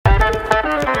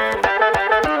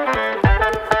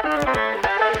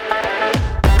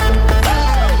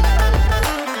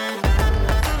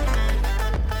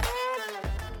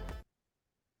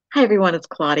Hi everyone, it's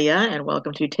Claudia, and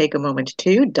welcome to Take a Moment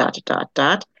to dot dot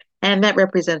dot. And that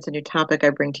represents a new topic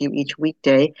I bring to you each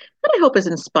weekday that I hope is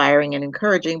inspiring and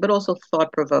encouraging, but also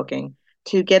thought-provoking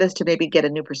to get us to maybe get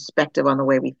a new perspective on the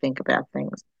way we think about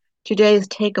things. Today is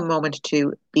Take a Moment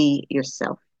to Be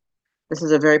Yourself. This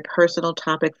is a very personal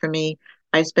topic for me.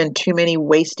 I spent too many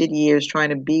wasted years trying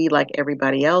to be like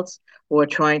everybody else or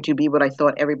trying to be what I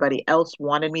thought everybody else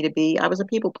wanted me to be. I was a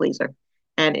people pleaser,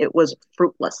 and it was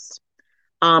fruitless.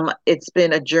 It's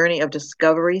been a journey of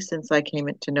discovery since I came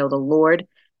to know the Lord,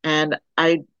 and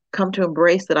I come to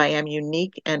embrace that I am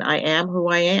unique and I am who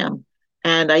I am.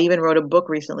 And I even wrote a book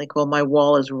recently called My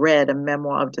Wall is Red, a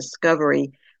memoir of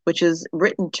discovery, which is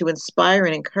written to inspire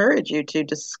and encourage you to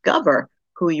discover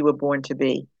who you were born to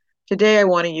be. Today, I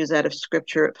want to use out of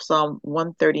scripture Psalm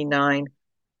 139,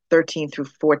 13 through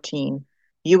 14.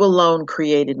 You alone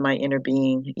created my inner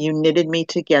being. You knitted me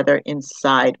together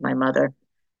inside my mother.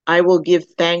 I will give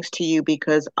thanks to you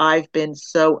because I've been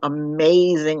so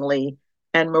amazingly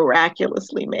and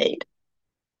miraculously made.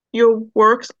 Your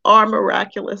works are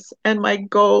miraculous, and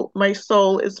my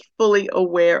soul is fully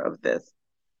aware of this.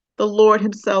 The Lord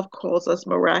himself calls us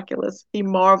miraculous. He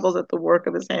marvels at the work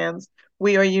of his hands.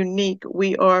 We are unique.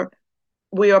 We are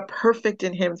perfect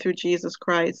in him through Jesus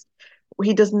Christ.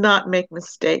 He does not make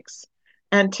mistakes.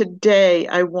 And today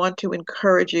I want to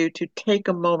encourage you to take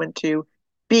a moment to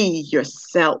be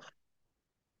yourself.